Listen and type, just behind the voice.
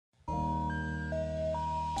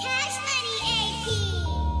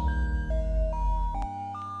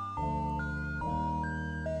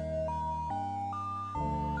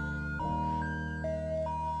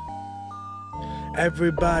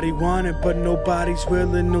Everybody want it, but nobody's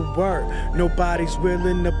willing to work. Nobody's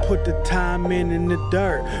willing to put the time in the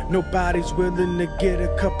dirt. Nobody's willing to get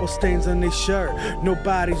a couple stains on their shirt.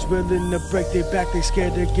 Nobody's willing to break their back, they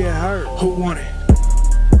scared to get hurt. Who want it?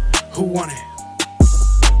 Who want it?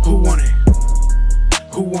 Who want it?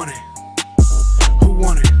 Who want it? Who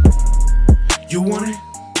want it? You want it?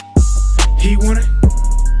 He want it?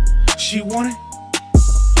 She want it?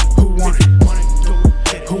 Who want it?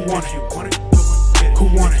 Who want it? Who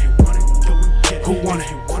want it? Who want it?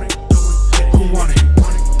 Who want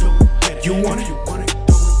it? You want it?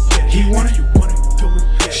 He want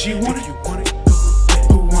it? She want it?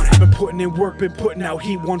 Who want it? I've been putting in work, been putting out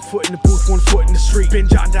heat. 1 foot in the booth, 1 foot in the street. Been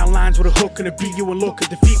jotting down lines with a hook and a beat. You will look at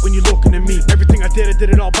defeat when you're looking at me. Everything I did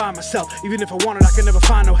it all by myself. Even if I wanted, I could never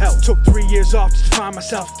find no help. Took 3 years off just to find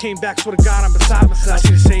myself. Came back, swear to God, I'm beside myself. I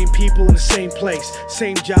see the same people in the same place.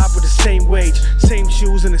 Same job with the same wage. Same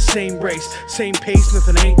shoes in the same race. Same pace,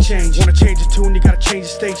 nothing ain't changed. Wanna change the tune, you gotta change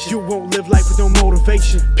the station. You won't live life with no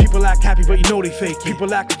motivation. People act happy, but you know they fake.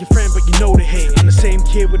 People act like your friend, but you know they hate. I'm the same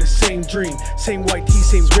kid with the same dream. Same white tee,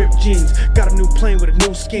 same ripped jeans. Got a new plane with a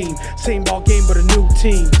new scheme. Same ball game, but a new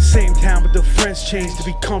team. Same town, but the friends changed. To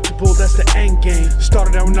be comfortable, that's the end game.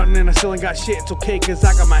 Started out with nothing and I still ain't got shit. It's okay, cause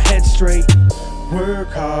I got my head straight.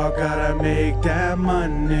 Work hard, gotta make that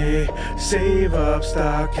money. Save up,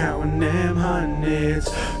 start counting them hundreds.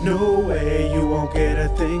 No way you won't get a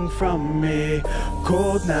thing from me.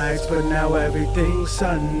 Cold nights, but now everything's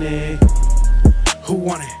sunny. Who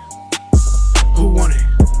want it? Who want it?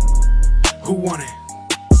 Who want it?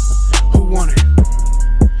 Who want it?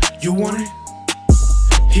 You want it?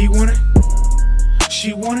 He want it?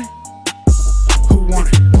 She want it? Who want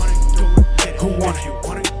it? Who want it?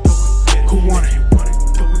 Who want it?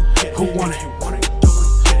 Who want it?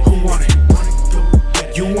 Who want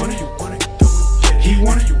it? You want it? He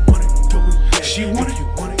want it? She want it?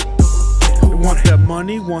 Want that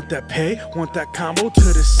money, want that pay, want that combo to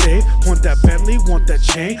the safe. Want that Bentley, want that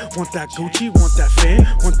chain, want that Gucci, want that fame.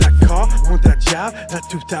 Want that car, want that job, that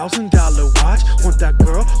 $2,000 watch. Want that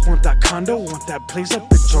girl, want that condo, want that place up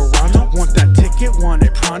in Toronto. Want that ticket, want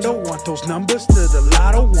it pronto, want those numbers to the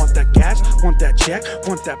lotto. Want that cash, want that check,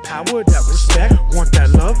 want that power, that respect. Want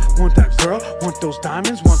that love, want that girl, want those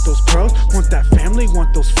diamonds, want those pearls. Want that family,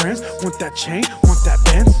 want those friends, want that chain, want that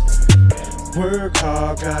Benz. Work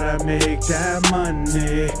hard, gotta make that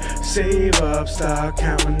money. Save up, start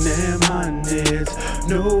counting them hundreds.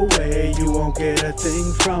 No way you won't get a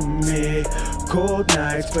thing from me. Cold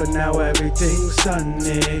nights, but now everything's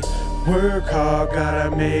sunny. Work hard,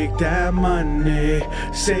 gotta make that money.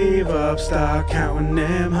 Save up, start counting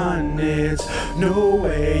them hundreds. No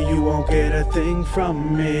way you won't get a thing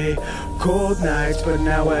from me. Cold nights, but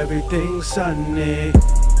now everything's sunny.